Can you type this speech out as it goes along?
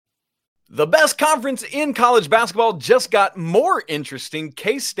The best conference in college basketball just got more interesting.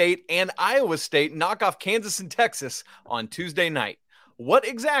 K-State and Iowa State knock off Kansas and Texas on Tuesday night. What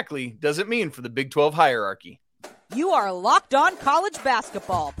exactly does it mean for the Big 12 hierarchy? You are Locked On College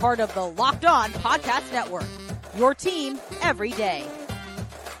Basketball, part of the Locked On Podcast Network. Your team every day.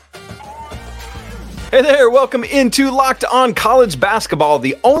 Hey there, welcome into Locked On College Basketball,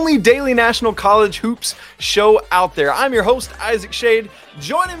 the only daily national college hoops show out there. I'm your host, Isaac Shade.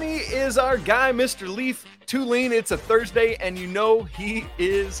 Joining me is our guy, Mr. Leaf Tulane. It's a Thursday, and you know he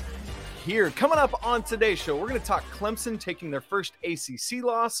is here. Coming up on today's show, we're going to talk Clemson taking their first ACC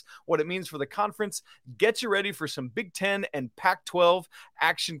loss, what it means for the conference. Get you ready for some Big Ten and Pac-12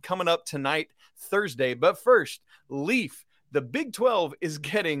 action coming up tonight, Thursday. But first, Leaf. The Big 12 is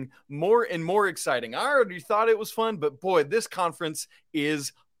getting more and more exciting. I already thought it was fun, but boy, this conference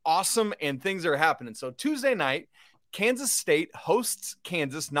is awesome and things are happening. So Tuesday night, Kansas State hosts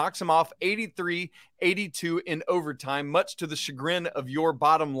Kansas, knocks them off 83-82 in overtime, much to the chagrin of your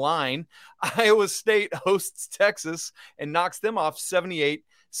bottom line. Iowa State hosts Texas and knocks them off 78-67.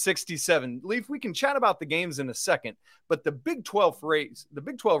 Leaf, we can chat about the games in a second, but the Big 12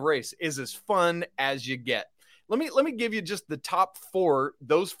 race is as fun as you get. Let me give you just the top four,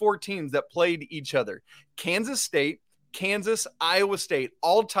 those four teams that played each other. Kansas State, Kansas, Iowa State,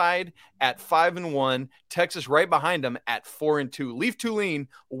 all tied at 5-1. Texas right behind them at 4-2. Leaf Tulane,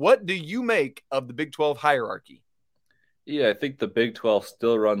 what do you make of the Big 12 hierarchy? Yeah, I think the Big 12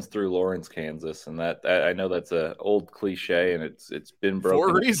 still runs through Lawrence, Kansas, and that I know that's an old cliche, and it's been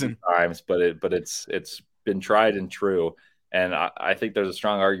broken for a reason times, but it's been tried and true. And I think there's a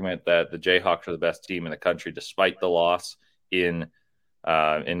strong argument that the Jayhawks are the best team in the country, despite the loss in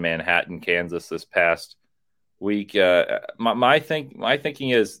Manhattan, Kansas this past week. My thinking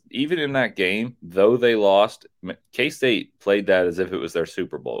is, even in that game, though they lost, K-State played that as if it was their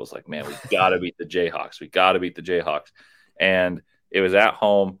Super Bowl. It was like, man, we got to beat the Jayhawks. We got to beat the Jayhawks. And it was at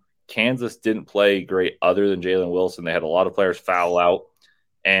home. Kansas didn't play great other than Jalen Wilson. They had a lot of players foul out,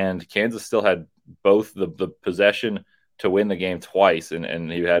 and Kansas still had both the possession to win the game twice,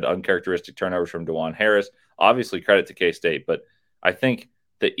 and he had uncharacteristic turnovers from DeJuan Harris. Obviously, credit to K-State, but I think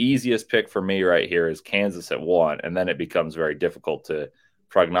the easiest pick for me right here is Kansas at 1, and then it becomes very difficult to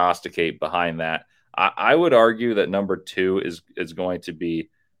prognosticate behind that. I would argue that number 2 is going to be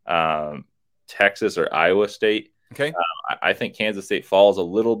Texas or Iowa State. Okay, I think Kansas State falls a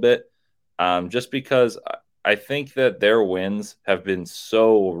little bit, just because I think that their wins have been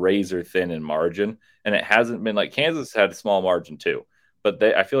so razor thin in margin, and it hasn't been like Kansas had a small margin too, but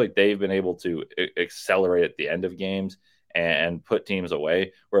I feel like they've been able to accelerate at the end of games and put teams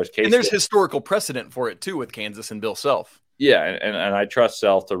away. Whereas K-State, and there's historical precedent for it too with Kansas and Bill Self. Yeah, and I trust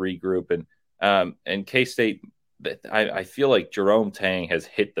Self to regroup, and K-State. I feel like Jerome Tang has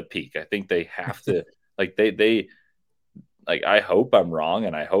hit the peak. I think they have to I hope I'm wrong,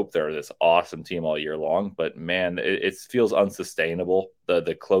 and I hope they're this awesome team all year long. But man, it feels unsustainable.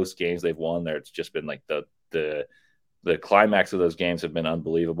 The close games they've won there, it's just been like the climax of those games have been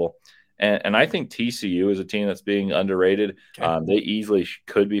unbelievable. And I think TCU is a team that's being underrated. Okay. They easily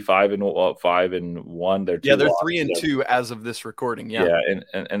could be 5-1. They're 3-2 as of this recording. Yeah,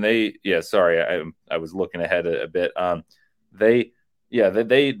 and they Sorry, I was looking ahead a bit. They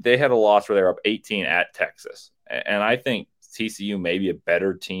had a loss where they were up 18 at Texas. And I think TCU may be a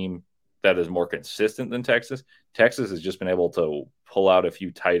better team that is more consistent than Texas. Texas has just been able to pull out a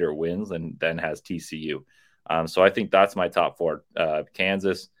few tighter wins than has TCU. So I think that's my top 4.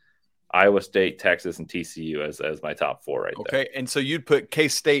 Kansas, Iowa State, Texas, and TCU as my top 4 right there. Okay, and so you'd put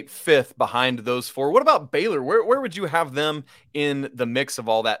K-State 5th behind those 4. What about Baylor? Where would you have them in the mix of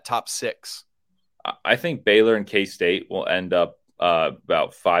all that top 6? I think Baylor and K-State will end up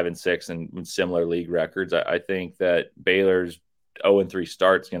about 5 and 6 and similar league records. I think that Baylor's 0-3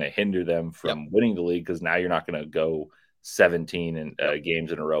 start is going to hinder them from winning the league, because now you're not going to go 17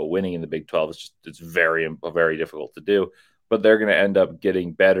 games in a row winning in the Big 12. It's very, very difficult to do. But they're going to end up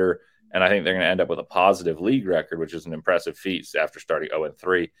getting better, and I think they're going to end up with a positive league record, which is an impressive feat after starting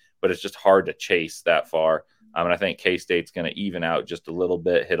 0-3. But it's just hard to chase that far. And I think K-State's going to even out just a little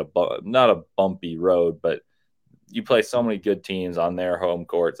bit, hit not a bumpy road, but you play so many good teams on their home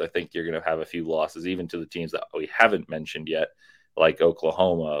courts. I think you're going to have a few losses, even to the teams that we haven't mentioned yet, like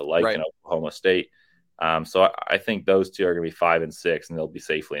Oklahoma, an Oklahoma State. So I think those two are going to be 5 and 6, and they'll be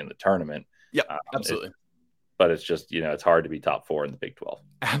safely in the tournament. Yeah, absolutely. But it's just, it's hard to be top 4 in the Big 12.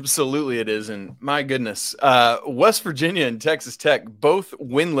 Absolutely it is. And my goodness, West Virginia and Texas Tech, both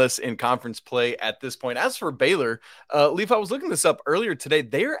winless in conference play at this point. As for Baylor, Leaf, I was looking this up earlier today.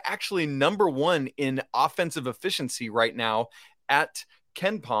 They're actually number 1 in offensive efficiency right now at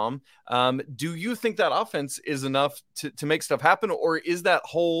Ken Palm. Do you think that offense is enough to make stuff happen, or is that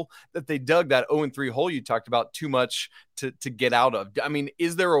hole that they dug, that 0-3 hole you talked about, too much to get out of? I mean,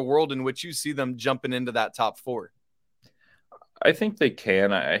 is there a world in which you see them jumping into that top 4? I think they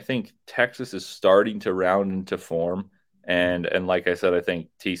can. I think Texas is starting to round into form. And like I said, I think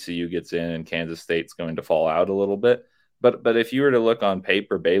TCU gets in and Kansas State's going to fall out a little bit. But if you were to look on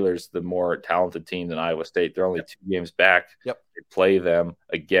paper, Baylor's the more talented team than Iowa State. They're only 2 games back. Yep. They play them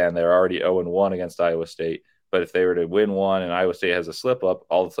again. They're already 0-1 against Iowa State. But if they were to win one and Iowa State has a slip up,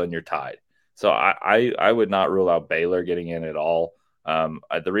 all of a sudden you're tied. So I would not rule out Baylor getting in at all.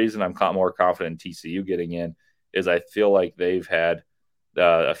 The reason I'm more confident in TCU getting in is I feel like they've had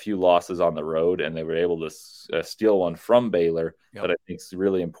a few losses on the road, and they were able to steal one from Baylor. Yep. That I think is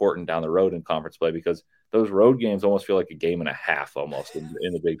really important down the road in conference play, because those road games almost feel like a game and a half almost in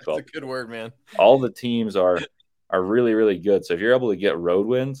the Big 12. That's a good word, man. All the teams are really, really good. So if you're able to get road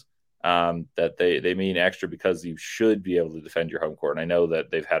wins, that they mean extra, because you should be able to defend your home court. And I know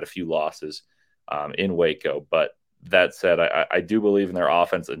that they've had a few losses in Waco, but that said, I do believe in their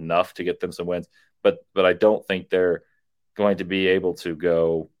offense enough to get them some wins. But I don't think they're going to be able to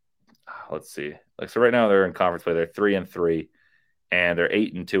go. Let's see. So right now they're in conference play. They're 3-3, and they're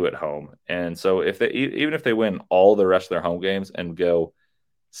 8-2 at home. And so even if they win all the rest of their home games and go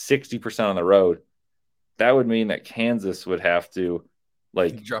 60% on the road, that would mean that Kansas would have to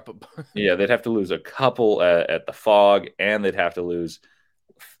drop a yeah, they'd have to lose a couple at the Fog, and they'd have to lose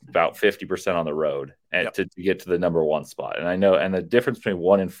about 50% on the road to get to the number 1 spot. And I know, and the difference between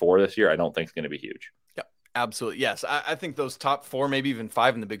 1 and 4 this year, I don't think is going to be huge. Yep, absolutely. Yes. I think those top 4, maybe even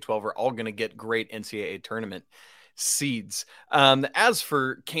 5 in the Big 12 are all going to get great NCAA tournament seeds. As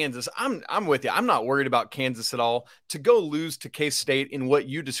for Kansas, I'm with you. I'm not worried about Kansas at all. To go lose to K-State in what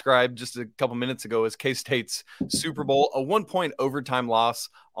you described just a couple minutes ago as K-State's Super Bowl, a 1-point overtime loss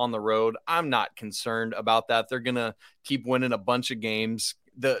on the road, I'm not concerned about that. They're going to keep winning a bunch of games.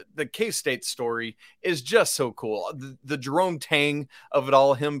 The K-State story is just so cool. The Jerome Tang of it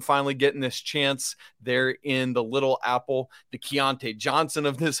all, him finally getting this chance there in the Little Apple, the Keontae Johnson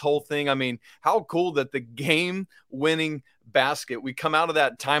of this whole thing. I mean, how cool that the game-winning basket, we come out of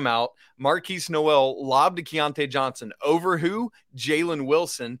that timeout, Marquise Noel lobbed to Keontae Johnson over who? Jalen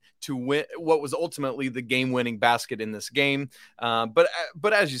Wilson, to win what was ultimately the game-winning basket in this game. But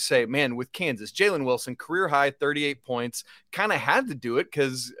as you say, man, with Kansas, Jalen Wilson, career high 38 points, kind of had to do it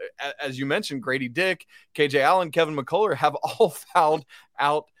because, as you mentioned, Grady Dick, KJ Allen, Kevin McCullough have all fouled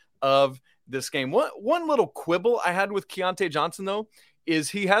out of this game. One little quibble I had with Keontae Johnson, though,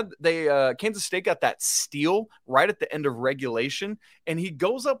 is Kansas State got that steal right at the end of regulation, and he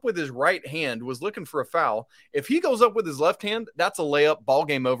goes up with his right hand, was looking for a foul. If he goes up with his left hand, that's a layup, ball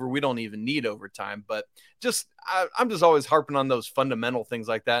game over. We don't even need overtime. But I'm just always harping on those fundamental things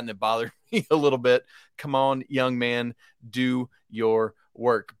like that, and it bothered me a little bit. Come on, young man, do your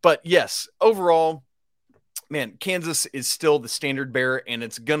work. But yes, overall, man, Kansas is still the standard bearer, and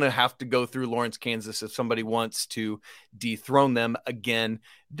it's going to have to go through Lawrence, Kansas if somebody wants to dethrone them again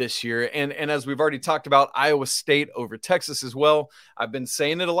this year. And as we've already talked about, Iowa State over Texas as well. I've been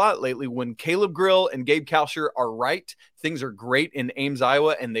saying it a lot lately. When Caleb Grill and Gabe Kalsher are right, things are great in Ames,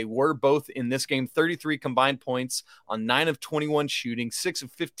 Iowa, and they were both in this game. 33 combined points on 9 of 21 shooting, 6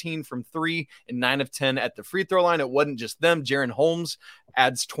 of 15 from 3, and 9 of 10 at the free throw line. It wasn't just them. Jaron Holmes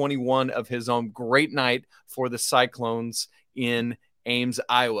adds 21 of his own. Great night for the Cyclones in Ames,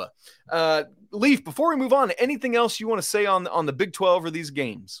 Iowa. Leaf, before we move on, anything else you want to say on the Big 12 or these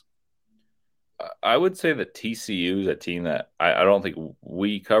games? I would say that TCU is a team that I don't think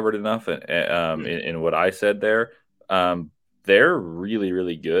we covered enough in what I said there. They're really,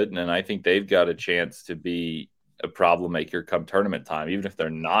 really good, and I think they've got a chance to be a problem maker come tournament time, even if they're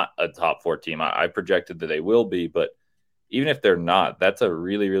not a top 4 team. I projected that they will be, but even if they're not, that's a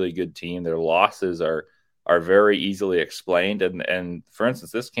really, really good team. Their losses are very easily explained. And for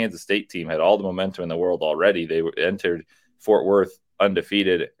instance, this Kansas State team had all the momentum in the world already. They entered Fort Worth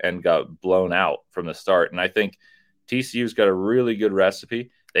undefeated and got blown out from the start. And I think TCU's got a really good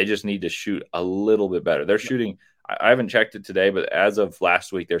recipe. They just need to shoot a little bit better. They're shooting, I haven't checked it today, but as of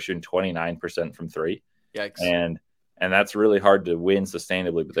last week, they're shooting 29% from 3. Yikes. And that's really hard to win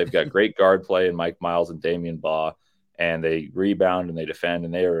sustainably, but they've got great guard play in Mike Miles and Damian Baugh, and they rebound and they defend,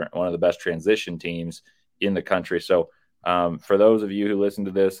 and they are one of the best transition teams in the country. So for those of you who listen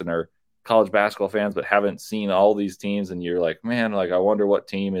to this and are college basketball fans but haven't seen all these teams, and you're like, man, I wonder what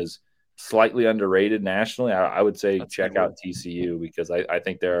team is slightly underrated nationally, I would say check out TCU, because I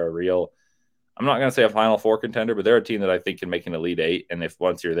think they're a real, I'm not going to say a Final Four contender, but they're a team that I think can make an Elite 8, and if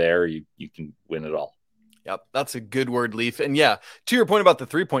once you're there, you can win it all. Yep, that's a good word, Leaf. And yeah, to your point about the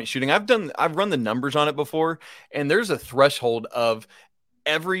 3-point shooting, I've run the numbers on it before, and there's a threshold of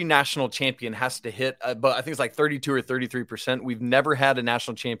every national champion has to hit, but I think it's like 32 or 33%. We've never had a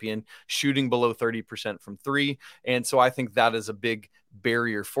national champion shooting below 30% from three. And so I think that is a big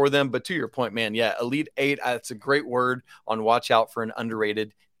barrier for them. But to your point, man, yeah, Elite Eight, it's a great word on watch out for an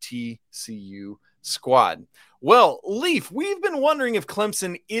underrated TCU squad. Well, Leaf, we've been wondering if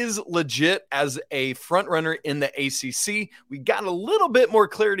Clemson is legit as a front runner in the ACC. We got a little bit more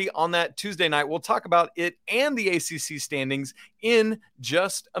clarity on that Tuesday night. We'll talk about it and the ACC standings in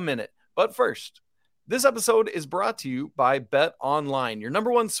just a minute. But first, this episode is brought to you by Bet Online, your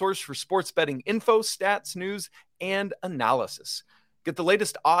number one source for sports betting info, stats, news, and analysis. Get the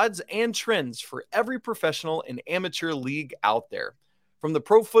latest odds and trends for every professional and amateur league out there. From the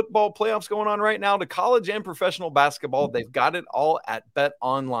pro football playoffs going on right now to college and professional basketball, they've got it all at Bet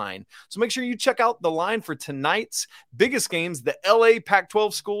Online. So make sure you check out the line for tonight's biggest games. The LA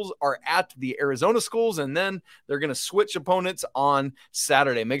Pac-12 schools are at the Arizona schools, and then they're going to switch opponents on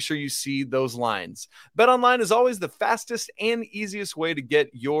Saturday. Make sure you see those lines. Bet Online is always the fastest and easiest way to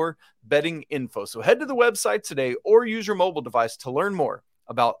get your betting info. So head to the website today or use your mobile device to learn more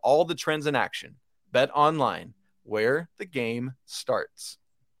about all the trends in action. Bet Online, where the game starts.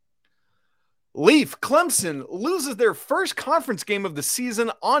 Leaf, Clemson loses their first conference game of the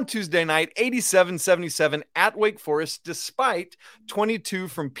season on Tuesday night, 87-77 at Wake Forest, despite 22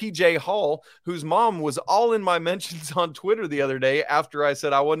 from PJ Hall, whose mom was all in my mentions on Twitter the other day after I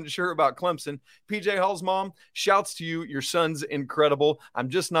said I wasn't sure about Clemson. PJ Hall's mom shouts to you, your son's incredible. I'm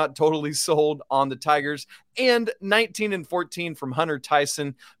just not totally sold on the Tigers. And 19-14 from Hunter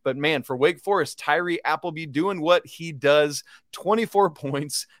Tyson. But man, for Wake Forest, Tyree Appleby doing what he does, 24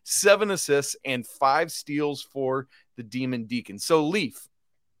 points, 7 assists, and 5 steals for the Demon Deacons. So Leaf,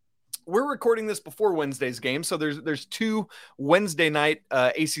 we're recording this before Wednesday's game. So there's 2 Wednesday night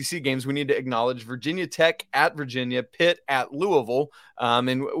ACC games we need to acknowledge: Virginia Tech at Virginia, Pitt at Louisville.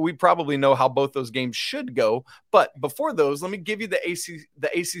 And we probably know how both those games should go. But before those, let me give you the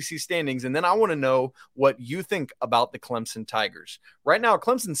ACC standings, and then I want to know what you think about the Clemson Tigers. Right now,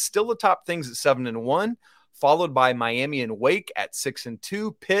 Clemson's still atop things at 7-1. Followed by Miami and Wake at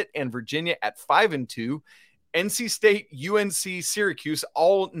 6-2, Pitt and Virginia at 5-2, NC State, UNC, Syracuse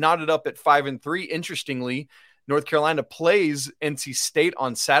all knotted up at 5-3. Interestingly, North Carolina plays NC State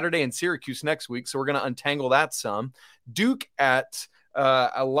on Saturday and Syracuse next week, so we're going to untangle that some. Duke at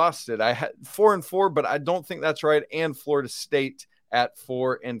I lost it. I had 4-4, but I don't think that's right. And Florida State at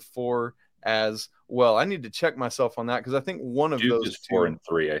 4-4 as well. I need to check myself on that because I think one of Duke those is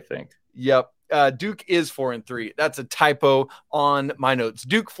 4-3. I think. Yep. Duke is 4-3. That's a typo on my notes.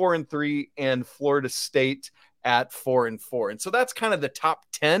 Duke 4-3 and Florida State at 4-4. And so that's kind of the top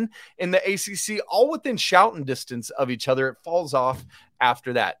 10 in the ACC, all within shouting distance of each other. It falls off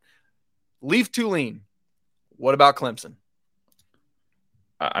after that. Leaf Tulane. What about Clemson?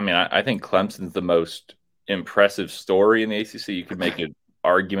 I mean, I think Clemson's the most impressive story in the ACC. You could make an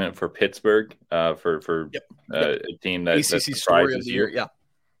argument for Pittsburgh for a team that ACC story of the year. Yeah.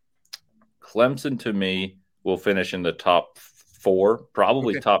 Clemson, to me, will finish in the top 4,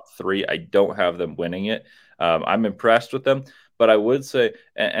 probably top 3. I don't have them winning it. I'm impressed with them, but I would say,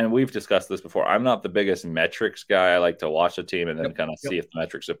 and we've discussed this before, I'm not the biggest metrics guy. I like to watch a team and then kind of see if the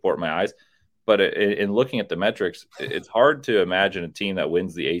metrics support my eyes. But in looking at the metrics, it's hard to imagine a team that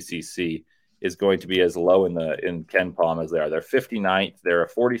wins the ACC is going to be as low in Ken Palm as they are. They're 59th. They're a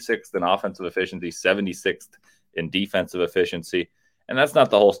 46th in offensive efficiency, 76th in defensive efficiency. And that's not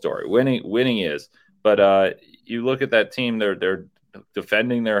the whole story. Winning is. But you look at that team, they're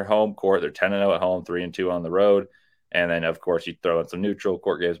defending their home court. They're 10-0 at home, 3-2 on the road. And then, of course, you throw in some neutral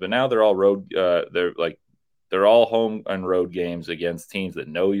court games. But now they're all road. They're all home and road games against teams that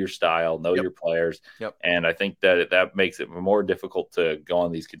know your style, know your players. Yep. And I think that makes it more difficult to go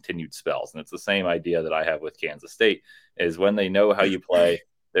on these continued spells. And it's the same idea that I have with Kansas State is when they know how you play,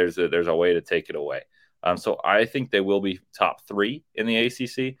 there's a way to take it away. So I think they will be top 3 in the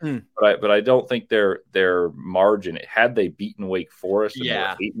ACC, but I don't think their margin, had they beaten Wake Forest,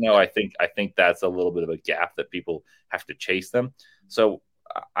 I think that's a little bit of a gap that people have to chase them. So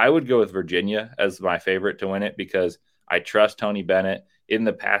I would go with Virginia as my favorite to win it because I trust Tony Bennett. In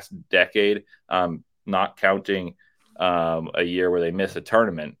the past decade, not counting a year where they miss a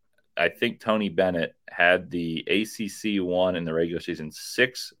tournament, I think Tony Bennett had the ACC won in the regular season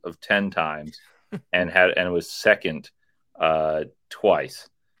 6 of 10 times. and was second twice.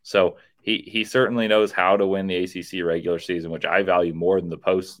 So he certainly knows how to win the ACC regular season, which I value more than the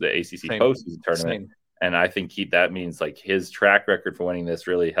ACC postseason tournament. And I think that means like his track record for winning this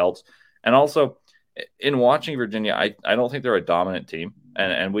really helps. And also in watching Virginia, I don't think they're a dominant team.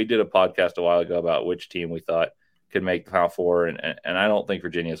 And we did a podcast a while ago about which team we thought could make the Final Four, and I don't think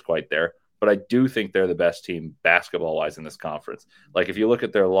Virginia is quite there. But I do think they're the best team basketball-wise in this conference. Like, if you look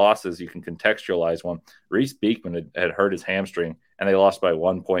at their losses, you can contextualize one. Reese Beekman had hurt his hamstring, and they lost by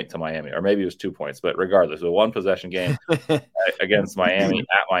 1 point to Miami. Or maybe it was 2 points. But regardless, a one-possession game against Miami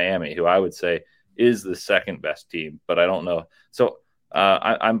at Miami, who I would say is the second best team. But I don't know. So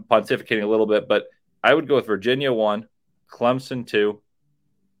I'm pontificating a little bit, but I would go with Virginia 1, Clemson 2,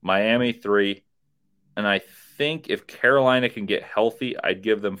 Miami 3, and I think if Carolina can get healthy, I'd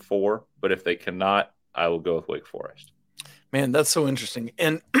give them 4. But if they cannot, I will go with Wake Forest. Man, that's so interesting.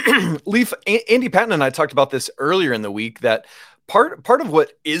 And Leaf, Andy Patton and I talked about this earlier in the week, that part of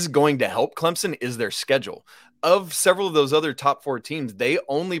what is going to help Clemson is their schedule. Of several of those other top 4 teams, they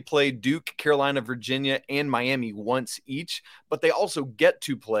only play Duke, Carolina, Virginia, and Miami once each, but they also get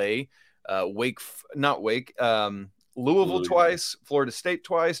to play Louisville twice, Florida State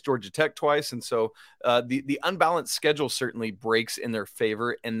twice, Georgia Tech twice. And so the unbalanced schedule certainly breaks in their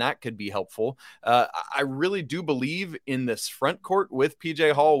favor, and that could be helpful. I really do believe in this front court with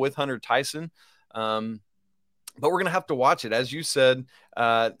PJ Hall, with Hunter Tyson. But we're going to have to watch it. As you said,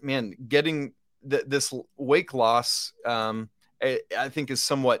 getting this Wake loss, I think, is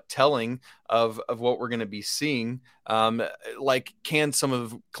somewhat telling of what we're going to be seeing. Like, can some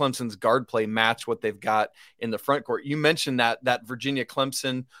of Clemson's guard play match what they've got in the front court? You mentioned that Virginia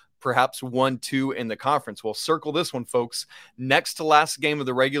Clemson, perhaps 1-2 in the conference. Well, circle this one, folks. Next to last game of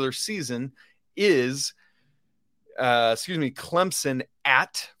the regular season is, Clemson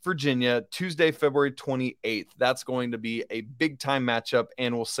at Virginia, Tuesday, February 28th. That's going to be a big time matchup,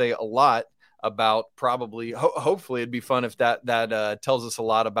 and will say a lot about probably, hopefully it'd be fun if that tells us a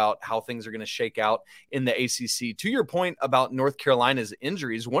lot about how things are going to shake out in the ACC. To your point about North Carolina's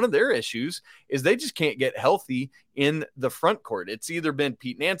injuries, one of their issues is they just can't get healthy in the front court. It's either been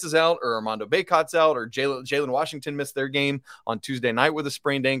Pete Nance is out, or Armando Bacot's out, or Jalen Washington missed their game on Tuesday night with a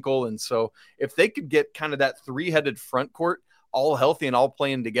sprained ankle. And so if they could get kind of that 3-headed front court all healthy and all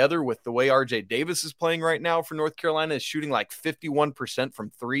playing together, with the way RJ Davis is playing right now for North Carolina, is shooting like 51%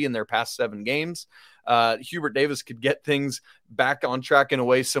 from 3 in their past 7 games. Hubert Davis could get things back on track in a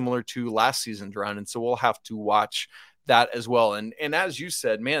way similar to last season's run. And so we'll have to watch that as well. And as you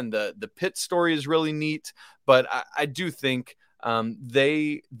said, man, the Pitt story is really neat, but I do think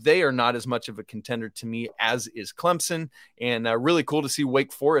they are not as much of a contender to me as is Clemson, and really cool to see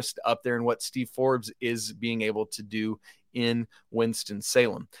Wake Forest up there and what Steve Forbes is being able to do in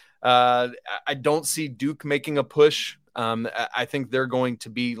Winston-Salem. I don't see Duke making a push. I think they're going to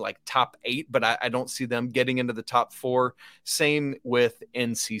be like top 8, but I don't see them getting into the top 4. Same with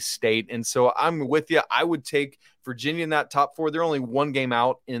NC State. And so I'm with you. I would take Virginia in that top 4. They're only 1 game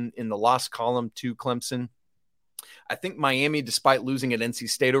out in the loss column to Clemson. I think Miami, despite losing at NC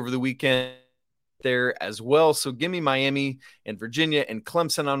State over the weekend, there as well. So give me Miami and Virginia and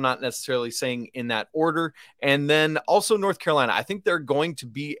Clemson. I'm not necessarily saying in that order. And then also North Carolina. I think they're going to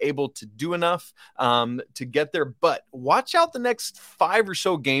be able to do enough to get there, but watch out the next 5 or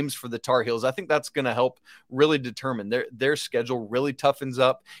so games for the Tar Heels. I think that's going to help really determine their schedule really toughens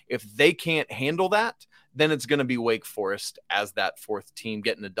up. If they can't handle that, then it's going to be Wake Forest as that 4th team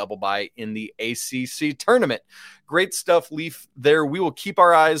getting a double bye in the ACC tournament. Great stuff, Leaf, there. We will keep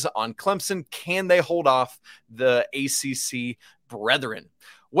our eyes on Clemson. Can they hold off the ACC brethren?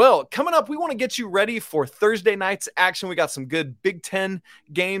 Well, coming up, we want to get you ready for Thursday night's action. We got some good Big Ten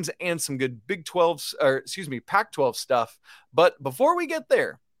games and some good Pac-12 stuff. But before we get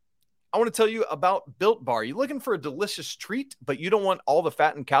there, I want to tell you about Built Bar. You looking for a delicious treat, but you don't want all the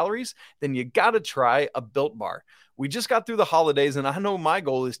fat and calories? Then you got to try a Built Bar. We just got through the holidays, and I know my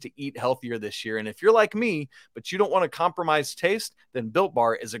goal is to eat healthier this year. And if you're like me, but you don't want to compromise taste, then Built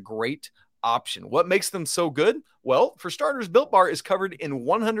Bar is a great option. What makes them so good? Well, for starters, Built Bar is covered in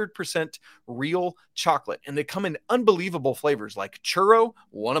 100% real chocolate, and they come in unbelievable flavors like churro,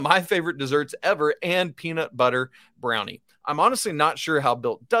 one of my favorite desserts ever, and peanut butter brownie. I'm honestly not sure how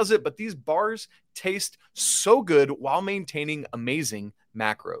Built does it, but these bars taste so good while maintaining amazing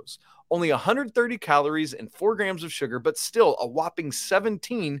macros. Only 130 calories and 4 grams of sugar, but still a whopping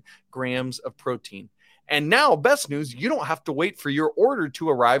 17 grams of protein. And now, best news, you don't have to wait for your order to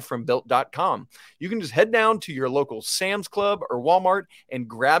arrive from Built.com. You can just head down to your local Sam's Club or Walmart and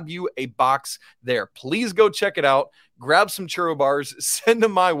grab you a box there. Please go check it out. Grab some churro bars, send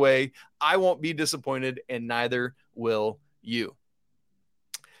them my way. I won't be disappointed, and neither will you.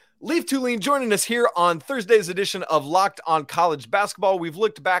 Leaf Tulane joining us here on Thursday's edition of Locked on College Basketball. We've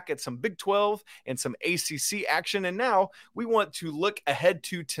looked back at some Big 12 and some ACC action, and now we want to look ahead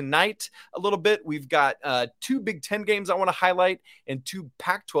to tonight a little bit. We've got two Big 10 games I want to highlight and two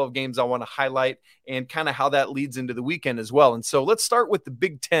Pac-12 games I want to highlight and kind of how that leads into the weekend as well. And so let's start with the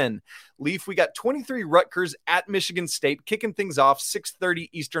Big 10. Leaf, we got 23 Rutgers at Michigan State, kicking things off 6:30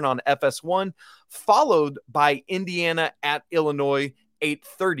 Eastern on FS1, followed by Indiana at Illinois,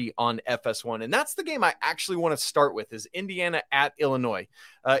 8:30 on FS1. And that's the game I actually want to start with, is Indiana at Illinois.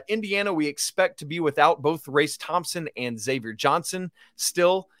 Indiana, we expect to be without both Race Thompson and Xavier Johnson.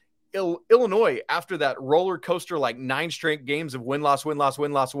 Still, Illinois, after that roller coaster, like 9 straight games of win, loss, win, loss,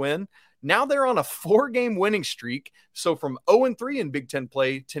 win, loss, win, now they're on a 4-game winning streak. So from 0-3 in Big Ten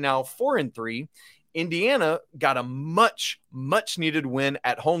play to now 4-3. Indiana got a much needed win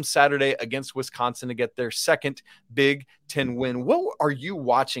at home Saturday against Wisconsin to get their second Big Ten win. What are you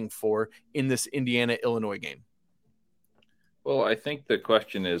watching for in this Indiana-Illinois game? Well, I think the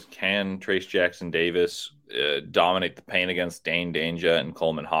question is, can Trace Jackson Davis dominate the paint against Dane Danja and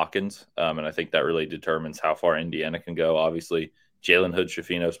Coleman Hawkins? And I think that really determines how far Indiana can go. Obviously, Jalen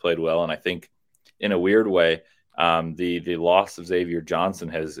Hood-Schifino's played well, and I think in a weird way, the loss of Xavier Johnson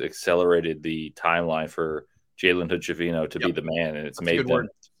has accelerated the timeline for Jalen Hood-Schifino to be the man, and it's made them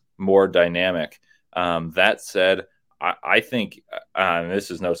more dynamic. That said, I think this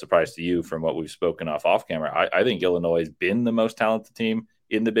is no surprise to you from what we've spoken off camera. I think Illinois has been the most talented team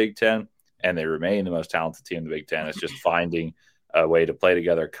in the Big Ten, and they remain the most talented team in the Big Ten. It's just finding a way to play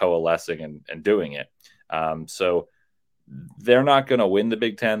together, coalescing and doing it. So they're not going to win the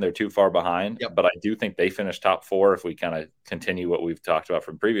Big Ten. They're too far behind, but I do think they finish top 4 if we kind of continue what we've talked about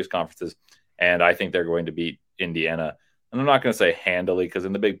from previous conferences. And I think they're going to beat Indiana. And I'm not going to say handily, because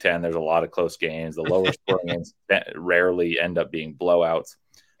in the Big Ten, there's a lot of close games. The lower scoring games rarely end up being blowouts.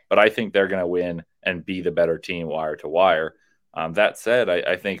 But I think they're going to win and be the better team wire to wire. That said,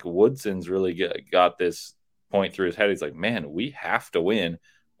 I think Woodson's really got this point through his head. He's like, man, we have to win,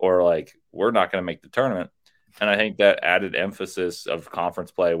 or like we're not going to make the tournament. And I think that added emphasis of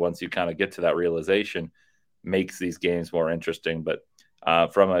conference play, once you kind of get to that realization, makes these games more interesting. But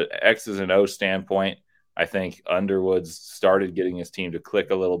from an X's and O's standpoint, I think Underwood's started getting his team to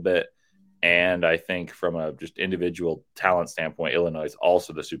click a little bit. And I think from a just individual talent standpoint, Illinois is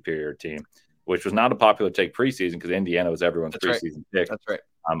also the superior team, which was not a popular take preseason because Indiana was everyone's preseason pick. That's right.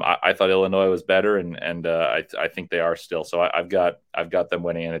 I thought Illinois was better, and I think they are still. So I've got them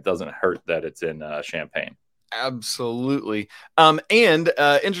winning, and it doesn't hurt that it's in Champaign. Absolutely. And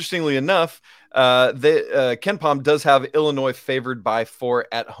interestingly enough, Ken Pom does have Illinois favored by 4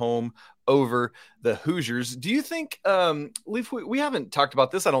 at home over the Hoosiers. Do you think, Leaf, we haven't talked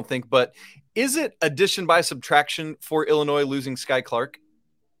about this, I don't think, but is it addition by subtraction for Illinois losing Sky Clark?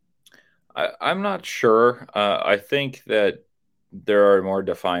 I'm not sure. I think that there are more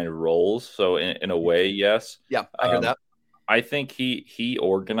defined roles. So in a way, yes. Yeah, I hear that. I think he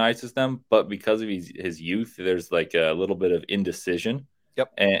organizes them, but because of his youth, there's like a little bit of indecision.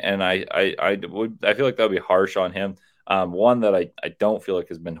 Yep. And I feel like that would be harsh on him. One that I don't feel like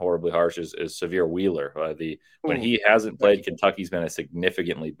has been horribly harsh is Severe Wheeler. When he hasn't played, Kentucky's been a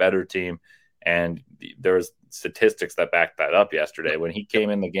significantly better team, and there was statistics that backed that up yesterday. When he came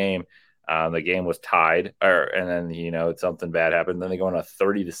in the game was tied, and then something bad happened. Then they go on a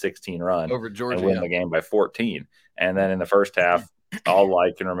 30-16 run over Georgia and win the game by 14. And then in the first half, all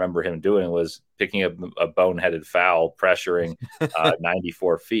I can remember him doing was picking up a boneheaded foul, pressuring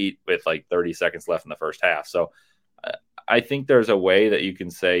 94 feet with like 30 seconds left in the first half. So I think there's a way that you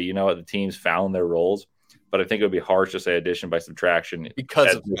can say, the teams found their roles, but I think it would be harsh to say addition by subtraction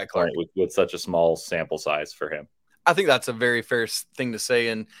because of this point with such a small sample size for him. I think that's a very fair thing to say.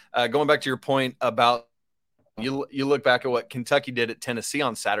 And going back to your point about you look back at what Kentucky did at Tennessee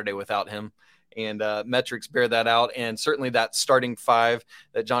on Saturday without him, and metrics bear that out. And certainly that starting 5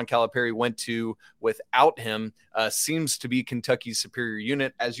 that John Calipari went to without him seems to be Kentucky's superior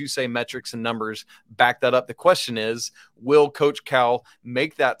unit. As you say, metrics and numbers back that up. The question is, will Coach Cal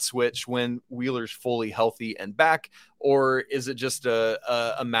make that switch when Wheeler's fully healthy and back? Or is it just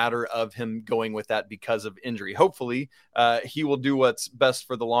a matter of him going with that because of injury? Hopefully, he will do what's best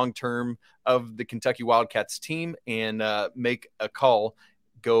for the long term of the Kentucky Wildcats team and make a call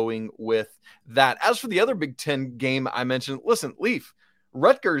going with that. As for the other Big Ten game I mentioned, listen, Leaf,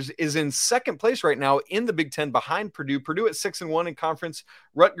 Rutgers is in second place right now in the Big Ten behind Purdue. Purdue at 6-1 in conference.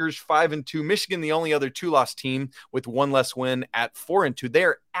 Rutgers 5-2. Michigan, the only other 2-loss team with 1 less win at 4-2.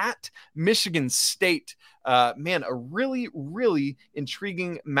 They're at Michigan State. Man, a really, really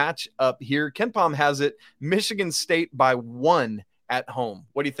intriguing matchup here. Ken Pom has it Michigan State by 1 at home.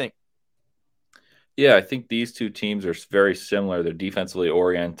 What do you think? Yeah, I think these two teams are very similar. They're defensively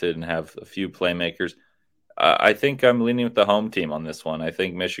oriented and have a few playmakers. I think I'm leaning with the home team on this one. I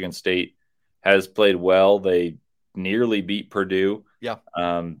think Michigan State has played well. They nearly beat Purdue. Yeah.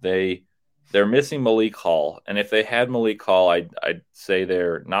 They're missing Malik Hall, and if they had Malik Hall, I'd say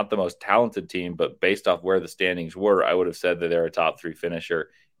they're not the most talented team, but based off where the standings were, I would have said that they're a top 3 finisher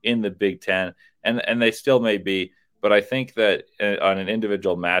in the Big Ten, and they still may be. But I think that on an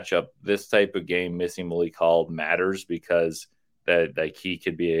individual matchup, this type of game, missing Malik Hall matters because that like he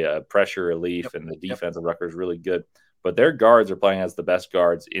could be a pressure relief, and the defense of Rutgers is really good. But their guards are playing as the best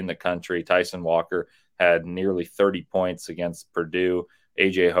guards in the country. Tyson Walker had nearly 30 points against Purdue.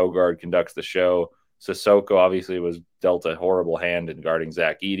 AJ Hogard conducts the show. Sissoko obviously was dealt a horrible hand in guarding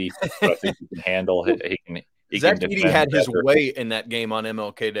Zach Edey, but I think he can handle it. Zach Edey had his way in that game on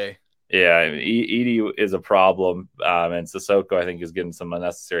MLK Day. Yeah, Edey is a problem, and Sissoko I think is getting some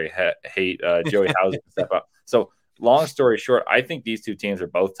unnecessary hate. Joey Hauser can step up. So long story short, I think these two teams are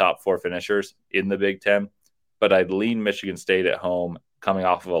both top 4 finishers in the Big Ten, but I'd lean Michigan State at home coming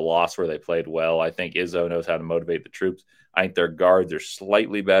off of a loss where they played well. I think Izzo knows how to motivate the troops. I think their guards are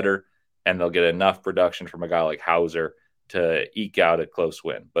slightly better, and they'll get enough production from a guy like Hauser to eke out a close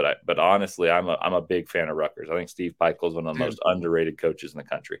win. But honestly, I'm a big fan of Rutgers. I think Steve Peichel is one of the most underrated coaches in the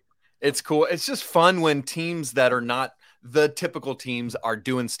country. It's cool. It's just fun when teams that are not the typical teams are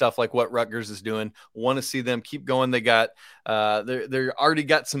doing stuff like what Rutgers is doing. Want to see them keep going. They got they're already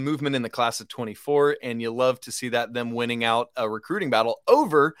got some movement in the class of 24, and you love to see that them winning out a recruiting battle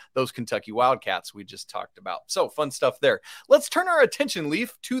over those Kentucky Wildcats we just talked about. So fun stuff there. Let's turn our attention,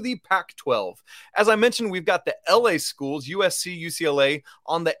 Leaf, to the Pac-12. As I mentioned, we've got the LA schools, USC, UCLA,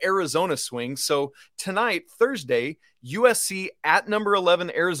 on the Arizona swing. So tonight, Thursday, USC at number 11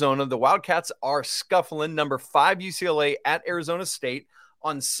 Arizona. The Wildcats are scuffling. Number 5 UCLA at Arizona State.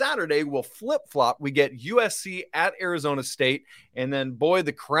 On Saturday, we'll flip-flop. We get USC at Arizona State. And then, boy,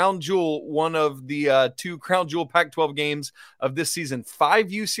 the crown jewel, one of the 2 crown jewel Pac-12 games of this season, 5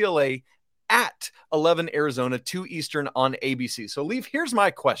 UCLA at 11 Arizona, 2 Eastern on ABC. So, Leaf, here's my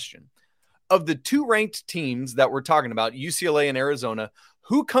question. Of the 2 ranked teams that we're talking about, UCLA and Arizona,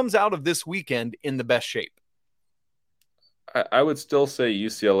 who comes out of this weekend in the best shape? I would still say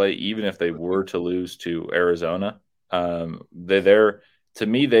UCLA, even if they were to lose to Arizona. They're to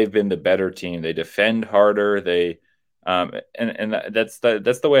me, they've been the better team. They defend harder. That's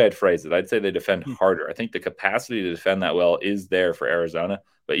the way I'd phrase it. I'd say they defend harder. I think the capacity to defend that well is there for Arizona,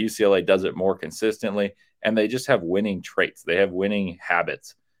 but UCLA does it more consistently, and they just have winning traits. They have winning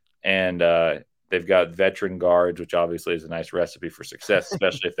habits, and they've got veteran guards, which obviously is a nice recipe for success,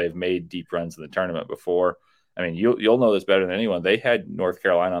 especially if they've made deep runs in the tournament before. I mean, you'll know this better than anyone. They had North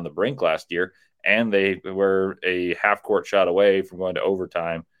Carolina on the brink last year, and they were a half-court shot away from going to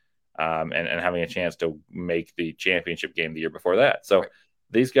overtime and having a chance to make the championship game the year before that. So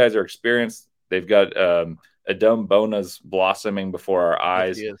these guys are experienced. They've got Adom Bona's blossoming before our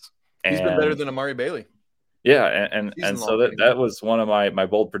eyes. Yes, he is. He's been better than Amari Bailey. Yeah, and so that was one of my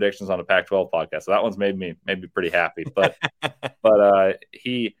bold predictions on a Pac-12 podcast. So that one's made me pretty happy. But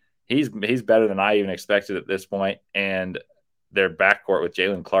He's better than I even expected at this point, and their backcourt with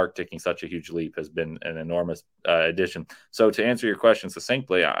Jalen Clark taking such a huge leap has been an enormous addition. So to answer your question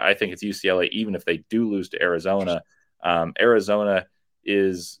succinctly, I think it's UCLA, even if they do lose to Arizona. Arizona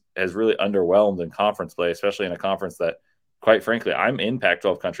has really underwhelmed in conference play, especially in a conference that, quite frankly, I'm in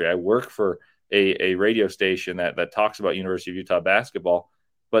Pac-12 country. I work for a radio station that talks about University of Utah basketball,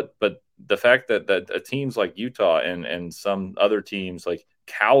 but the fact that teams like Utah and some other teams like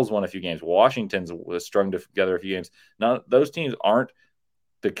Cal's won a few games. Washington's was strung together a few games. Now, those teams aren't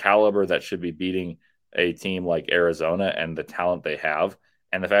the caliber that should be beating a team like Arizona and the talent they have.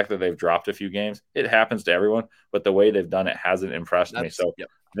 And the fact that they've dropped a few games, it happens to everyone, but the way they've done it hasn't impressed me. So I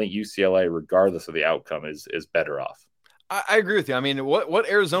think UCLA, regardless of the outcome, is better off. I agree with you. I mean, what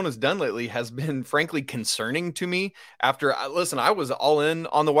Arizona's done lately has been frankly concerning to me. After I was all in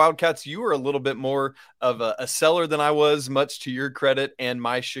on the Wildcats. You were a little bit more of a seller than I was, much to your credit and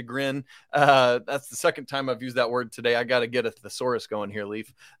my chagrin. That's the second time I've used that word today. I got to get a thesaurus going here,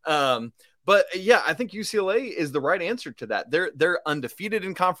 Leaf. But yeah, I think UCLA is the right answer to that. They're undefeated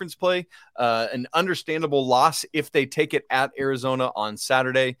in conference play, an understandable loss if they take it at Arizona on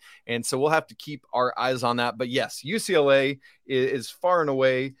Saturday. And so we'll have to keep our eyes on that. But yes, UCLA is far and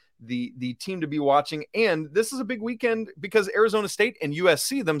away the team to be watching. And this is a big weekend because Arizona State and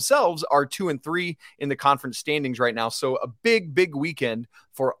USC themselves are 2-3 in the conference standings right now. So a big weekend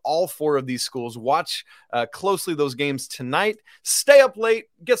for all four of these schools. Watch closely those games tonight. Stay up late,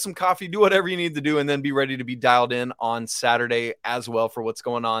 get some coffee, do whatever you need to do, and then be ready to be dialed in on Saturday as well for what's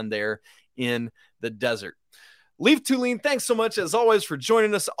going on there in the desert. Leaf Tulane, thanks so much, as always, for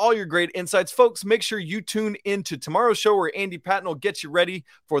joining us. All your great insights. Folks, make sure you tune into tomorrow's show where Andy Patton will get you ready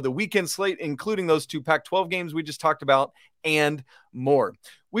for the weekend slate, including those 2 Pac-12 games we just talked about and more.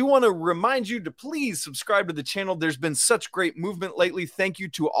 We want to remind you to please subscribe to the channel. There's been such great movement lately. Thank you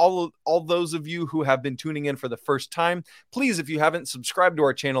to all those of you who have been tuning in for the first time. Please, if you haven't subscribed to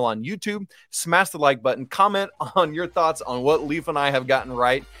our channel on YouTube, smash the like button, comment on your thoughts on what Leaf and I have gotten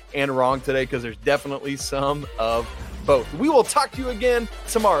right and wrong today, because there's definitely some of both. We will talk to you again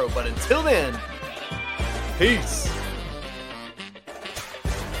tomorrow, but until then, peace.